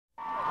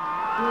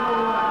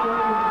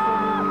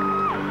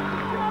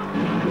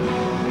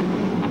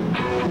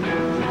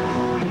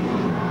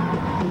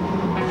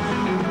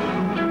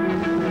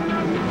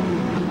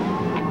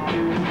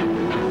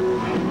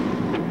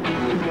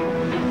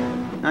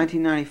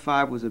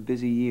"1995 was a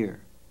busy year.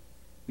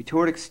 We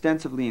toured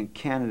extensively in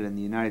Canada and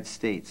the United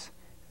States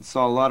and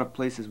saw a lot of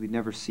places we'd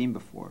never seen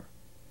before.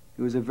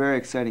 It was a very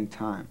exciting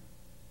time.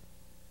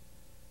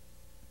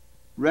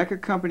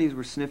 Record companies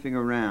were sniffing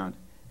around,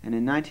 and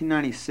in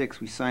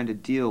 1996 we signed a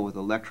deal with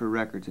Elektra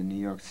Records in New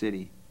York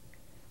City.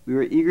 We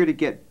were eager to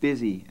get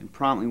busy and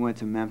promptly went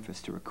to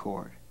Memphis to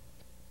record.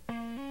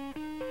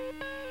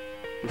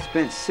 We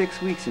spent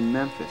 6 weeks in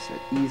Memphis at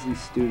Easley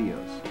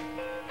Studios.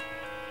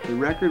 The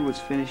record was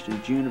finished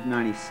in June of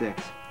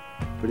 '96,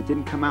 but it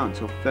didn't come out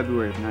until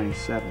February of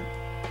 '97.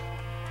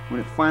 When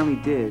it finally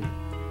did,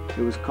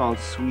 it was called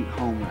Sweet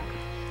Home Record.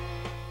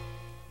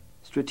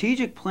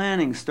 Strategic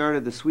planning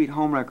started the Sweet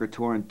Home Record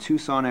tour in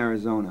Tucson,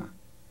 Arizona.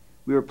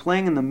 We were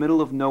playing in the middle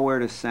of nowhere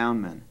to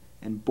soundmen,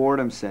 and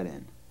boredom set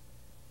in.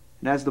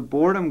 And as the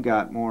boredom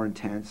got more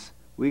intense,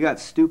 we got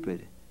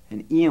stupid,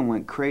 and Ian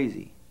went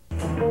crazy.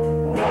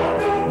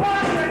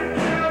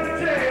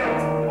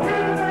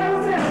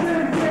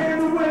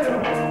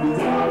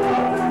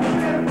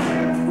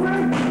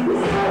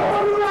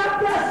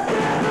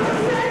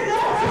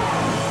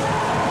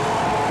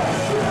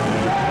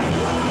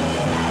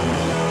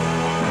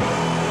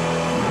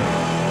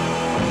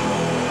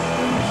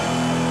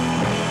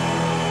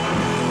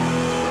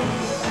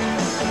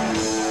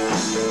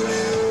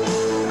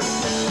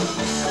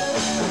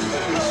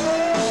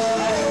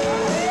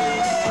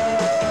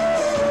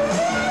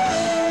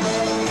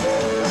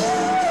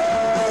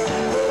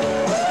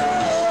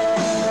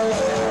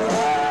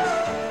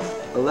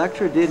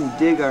 Elektra didn't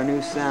dig our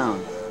new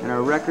sound, and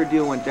our record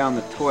deal went down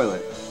the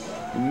toilet.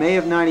 In May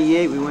of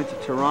 '98, we went to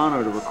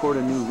Toronto to record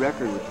a new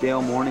record with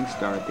Dale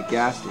Morningstar at the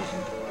gas station.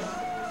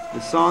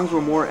 The songs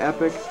were more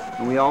epic,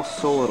 and we all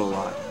soloed a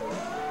lot.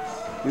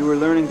 We were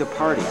learning to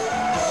party.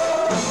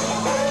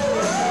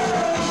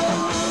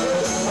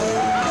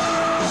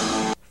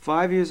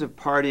 5 years of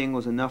partying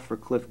was enough for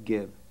Cliff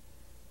Gibb.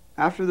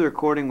 After the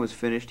recording was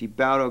finished, he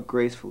bowed out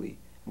gracefully,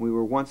 and we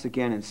were once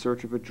again in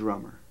search of a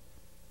drummer.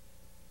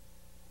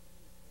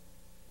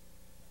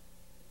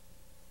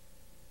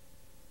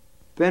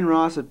 Ben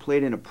Ross had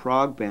played in a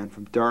prog band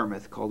from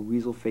Dartmouth called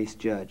Weasel-Faced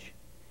Judge.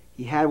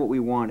 He had what we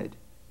wanted,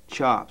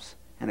 chops,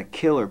 and a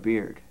killer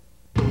beard.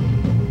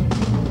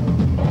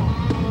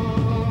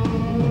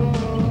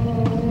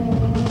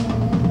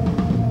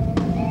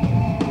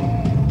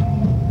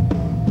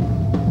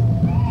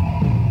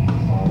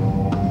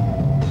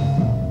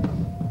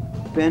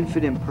 Ben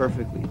fit in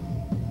perfectly.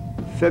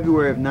 In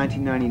February of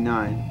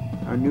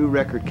 1999, our new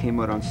record came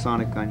out on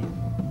Sonic Onion.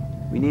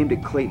 We named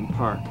it Clayton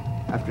Park,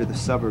 after the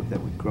suburb that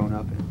we'd grown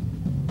up in.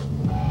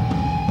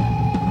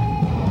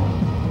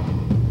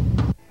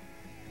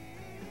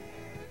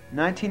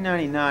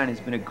 "1999 has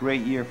been a great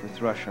year for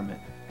Thrush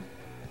Hermit.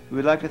 We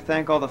would like to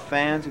thank all the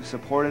fans who've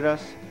supported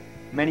us,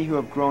 many who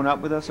have grown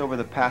up with us over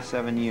the past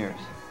 7 years.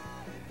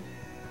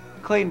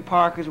 Clayton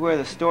Park is where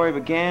the story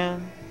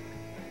began,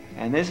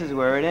 and this is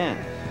where it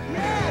ends."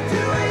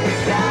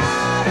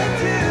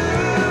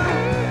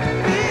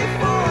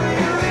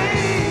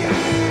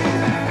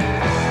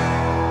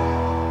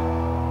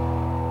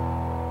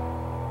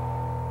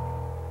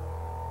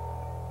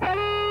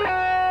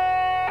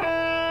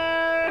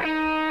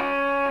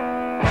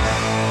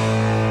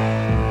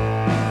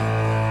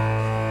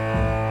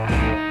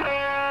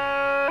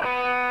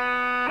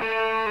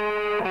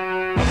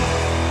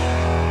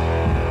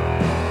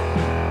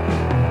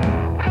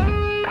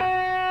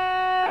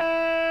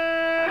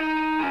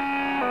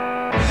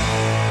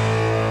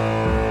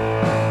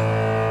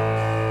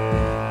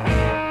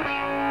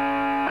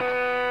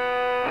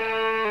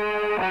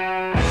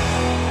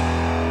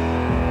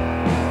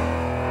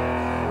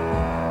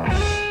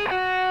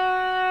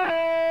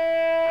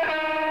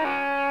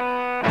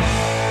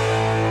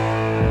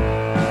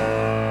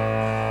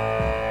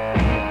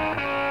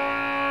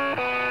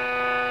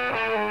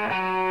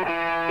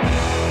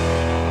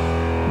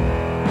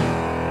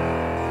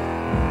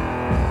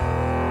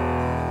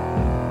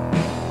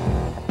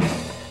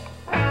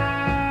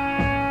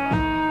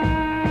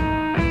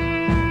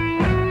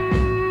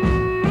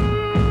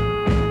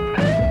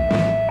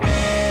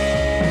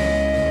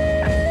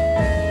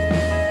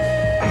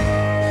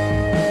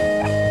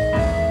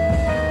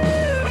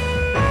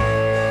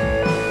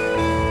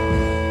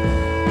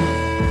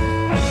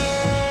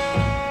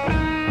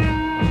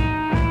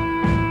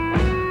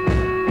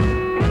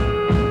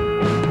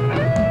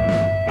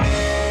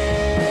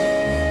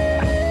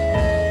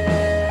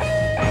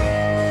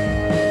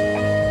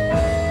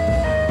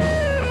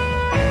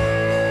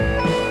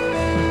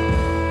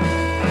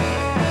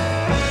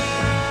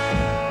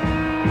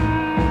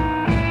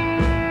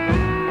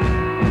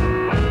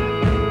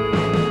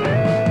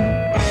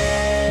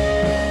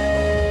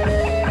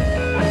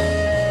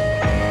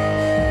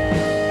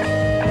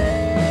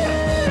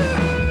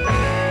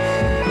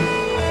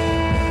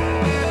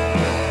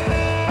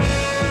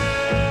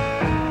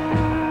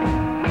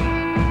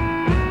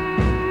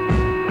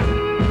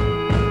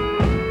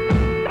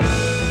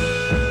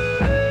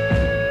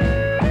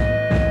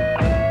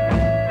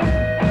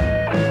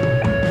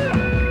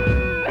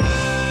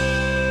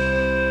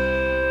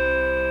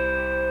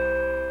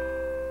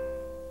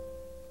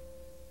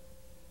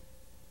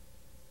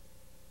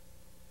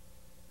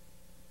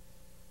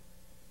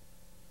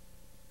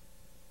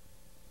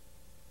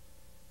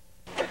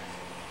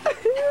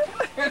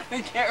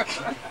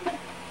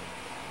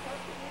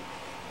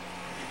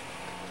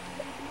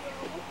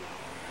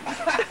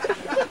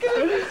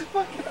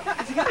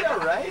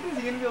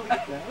 gonna be able to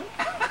get down?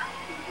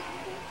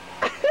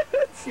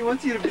 He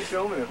wants you to be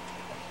filming him.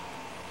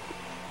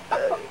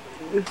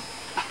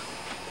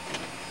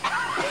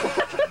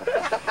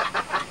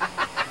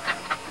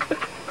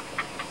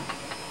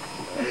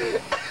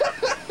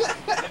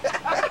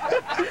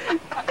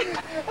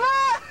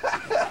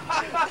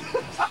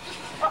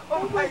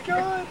 Oh my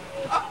god!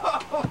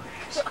 Oh,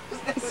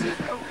 this is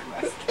so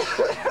messed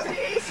up.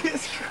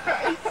 Jesus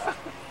Christ!